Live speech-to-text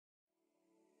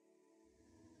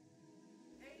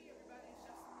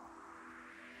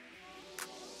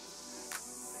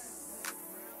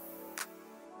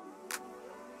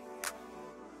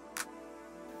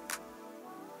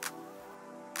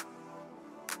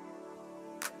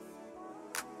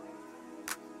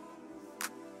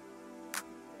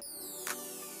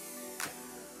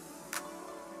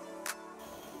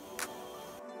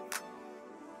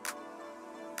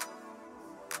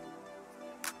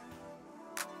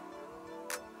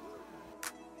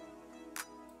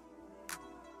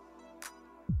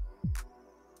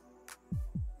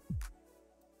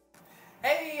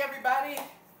Hey everybody,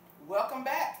 welcome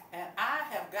back, and I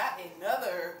have got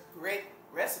another great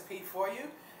recipe for you.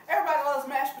 Everybody loves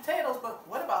mashed potatoes, but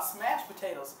what about smashed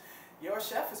potatoes? Your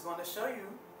chef is going to show you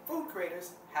food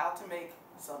creators how to make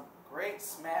some great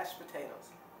smashed potatoes.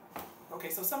 Okay,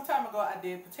 so some time ago I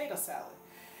did potato salad,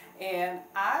 and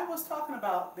I was talking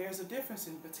about there's a difference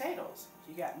in potatoes.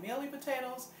 You got mealy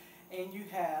potatoes and you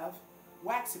have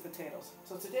waxy potatoes.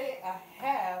 So today I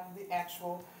have the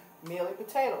actual mealy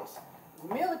potatoes.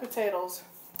 Mealy potatoes,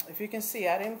 if you can see,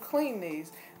 I didn't clean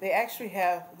these. They actually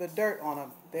have the dirt on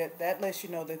them. That lets you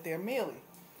know that they're mealy.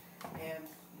 And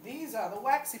these are the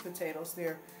waxy potatoes.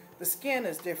 The skin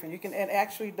is different. It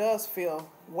actually does feel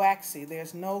waxy.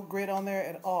 There's no grit on there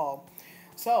at all.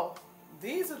 So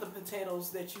these are the potatoes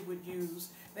that you would use.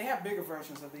 They have bigger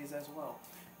versions of these as well.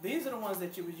 These are the ones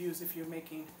that you would use if you're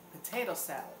making potato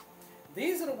salad.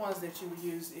 These are the ones that you would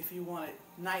use if you wanted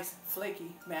nice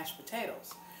flaky mashed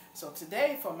potatoes. So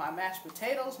today for my mashed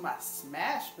potatoes, my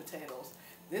smashed potatoes,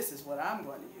 this is what I'm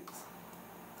going to use.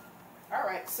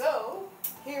 Alright, so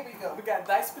here we go. We got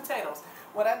diced potatoes.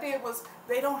 What I did was,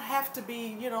 they don't have to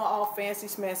be, all fancy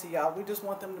smancy, y'all. We just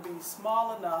want them to be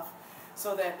small enough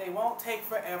so that they won't take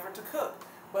forever to cook.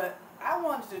 But I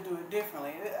wanted to do it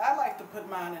differently. I like to put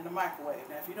mine in the microwave.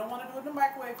 Now if you don't want to do it in the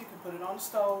microwave, you can put it on the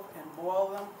stove and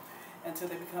boil them until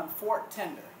they become fork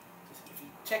tender. If you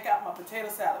check out my potato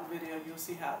salad video, you'll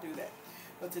see how I do that.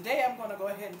 But today I'm going to go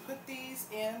ahead and put these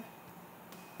in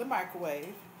the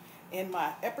microwave in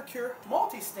my Epicure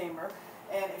multi-steamer.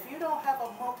 And if you don't have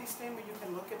a multi-steamer, you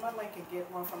can look at my link and get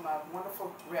one from my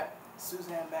wonderful rep,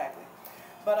 Suzanne Bagley.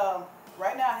 But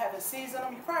right now I haven't seasoned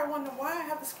them. You're probably wondering why I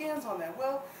have the skins on there.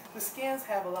 Well, the skins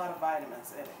have a lot of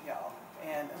vitamins in it, y'all,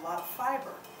 and a lot of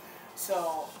fiber.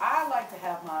 So I like to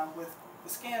have mine with the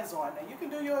skins on. Now you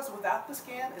can do yours without the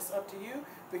skin. It's up to you,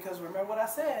 because remember what I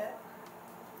said.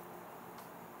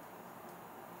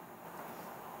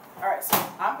 Alright, so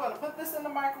I'm going to put this in the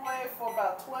microwave for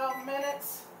about 12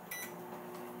 minutes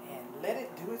and let it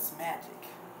do its magic.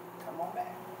 Come on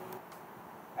back.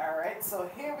 Alright, so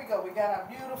here we go. We got our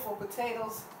beautiful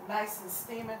potatoes nice and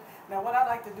steaming. Now what I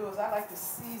like to do is I like to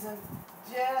season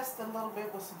just a little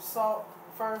bit with some salt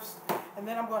first, and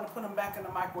then I'm going to put them back in the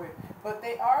microwave. But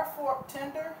they are fork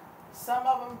tender. Some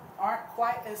of them aren't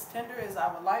quite as tender as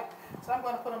I would like, so I'm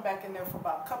going to put them back in there for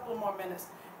about a couple of more minutes,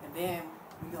 and then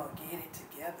we're going to get it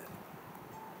together.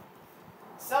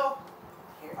 So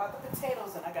here are the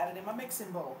potatoes, and I got it in my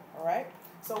mixing bowl. Alright,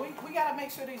 so we got to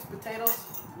make sure these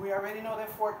potatoes, we already know they're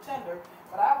fork tender,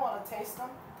 but I want to taste them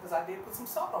because I did put some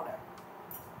salt on there.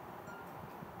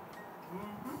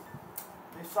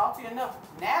 They're salty enough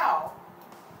now.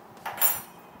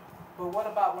 But what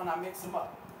about when I mix them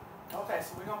up? Okay,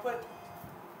 so we're going to put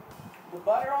the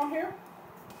butter on here.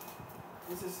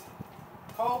 This is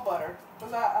cold butter.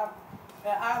 Because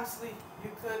and honestly,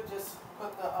 you could just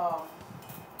put the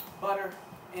butter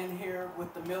in here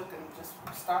with the milk and just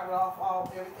start it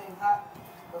off everything hot.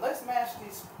 But let's mash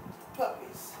these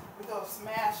puppies. We're going to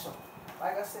smash them.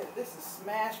 Like I said, this is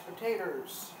smashed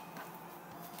potatoes.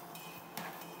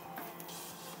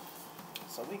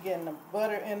 So we getting the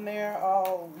butter in there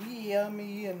all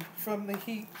yummy and from the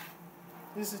heat.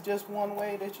 This is just one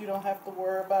way that you don't have to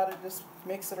worry about it. Just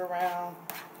mix it around.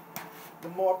 The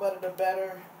more butter, the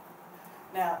better.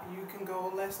 Now, you can go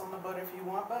less on the butter if you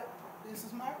want, but this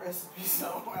is my recipe,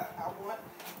 so I want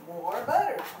more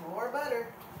butter. More butter.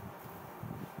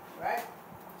 Right?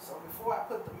 So before I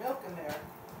put the milk in there,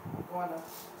 I'm going to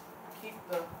keep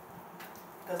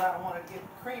because I don't want to get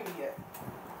creamy yet.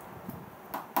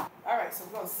 Alright, so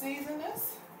we're going to season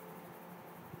this.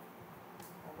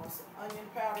 I want some onion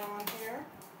powder on here.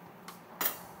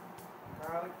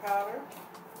 Garlic powder.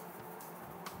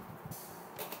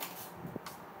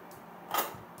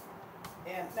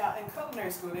 And now in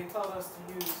culinary school they told us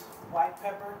to use white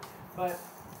pepper, but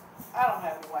I don't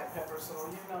have any white pepper, so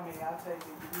you know me, I'll tell you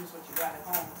to use what you got at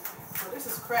home. So this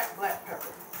is cracked black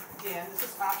pepper. Again, this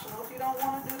is optional. If you don't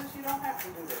want to do this, you don't have to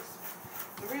do this.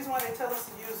 The reason why they tell us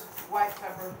to use white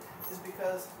pepper is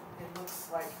because it looks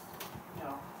like,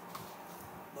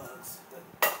 bugs. But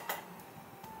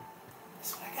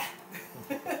that's what I got.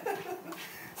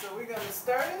 So we're going to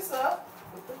stir this up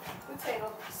with the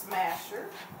potato smasher.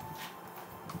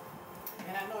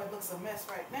 And I know it looks a mess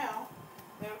right now.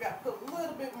 Then we've got to put a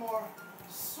little bit more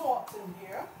salt in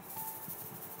here.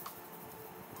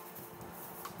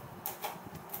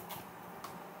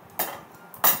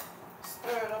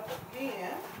 Stir it up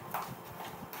again.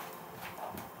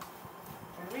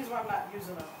 And the reason why I'm not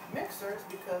using a mixer is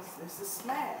because this is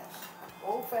smashed.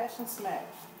 Old-fashioned smashed.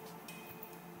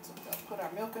 So we're going to put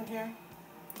our milk in here.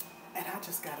 And I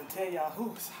just gotta tell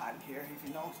y'all, it's hot in here. If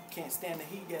you know, can't stand the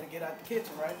heat, you gotta get out the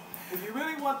kitchen, right? If you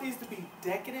really want these to be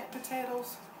decadent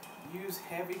potatoes, use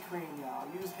heavy cream, y'all.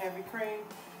 Use heavy cream,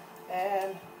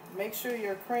 and make sure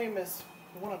your cream is.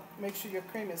 You want to make sure your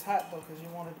cream is hot though, because you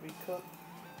want it to be cooked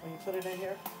when you put it in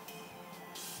here.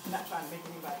 I'm not trying to make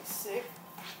anybody sick.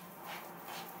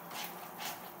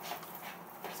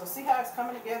 So see how it's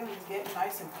coming together and it's getting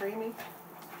nice and creamy?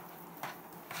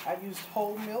 I used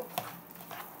whole milk.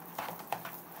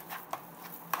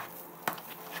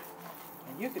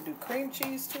 And you could do cream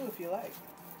cheese too if you like.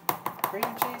 Cream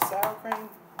cheese, sour cream,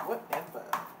 whatever.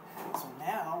 So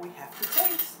now we have to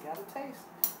taste. You gotta taste.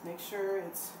 Make sure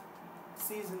it's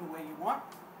seasoned the way you want.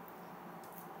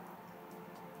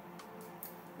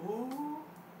 Ooh,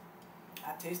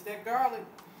 I taste that garlic.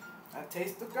 I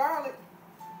taste the garlic.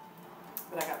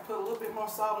 But I gotta put a little bit more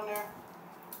salt in there,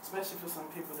 especially for some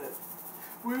people that,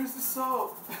 where's the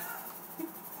salt?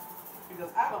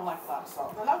 Because I don't like a lot of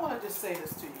salt. And I want to just say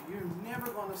this to you. You're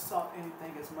never going to salt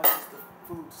anything as much as the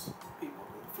foods people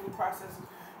do. The food processors,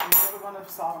 you're never going to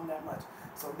salt them that much.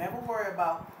 So never worry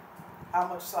about how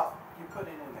much salt you're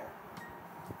putting in there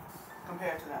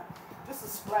compared to that. Just a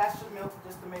splash of milk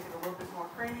just to make it a little bit more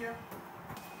creamier.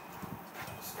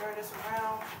 Stir this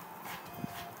around.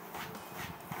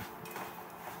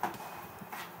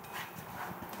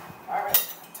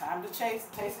 Alright, time to taste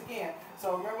again.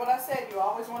 So remember what I said, you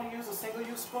always want to use a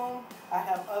single-use spoon. I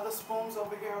have other spoons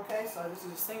over here, okay? So this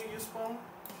is a single-use spoon.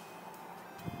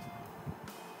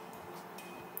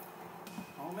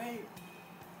 Homemade.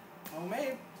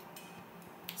 Homemade.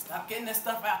 Stop getting this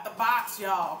stuff out the box,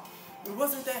 y'all. It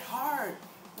wasn't that hard.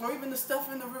 Or even the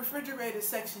stuff in the refrigerated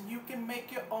section. You can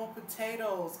make your own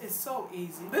potatoes. It's so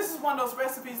easy. This is one of those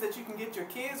recipes that you can get your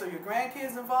kids or your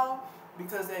grandkids involved,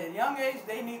 because at a young age,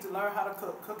 they need to learn how to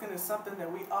cook. Cooking is something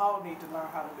that we all need to learn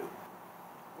how to do.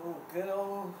 Oh, good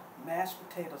old mashed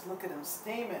potatoes. Look at them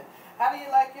steaming. How do you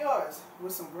like yours?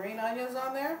 With some green onions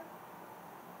on there?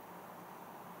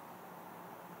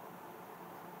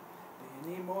 Do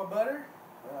you need more butter?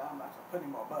 Well, I'm not going to put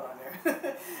any more butter on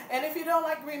there. And if you don't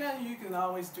like green onion, you can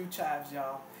always do chives,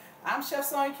 y'all. I'm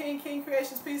Chef King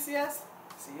Creations PCS.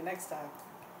 See you next time.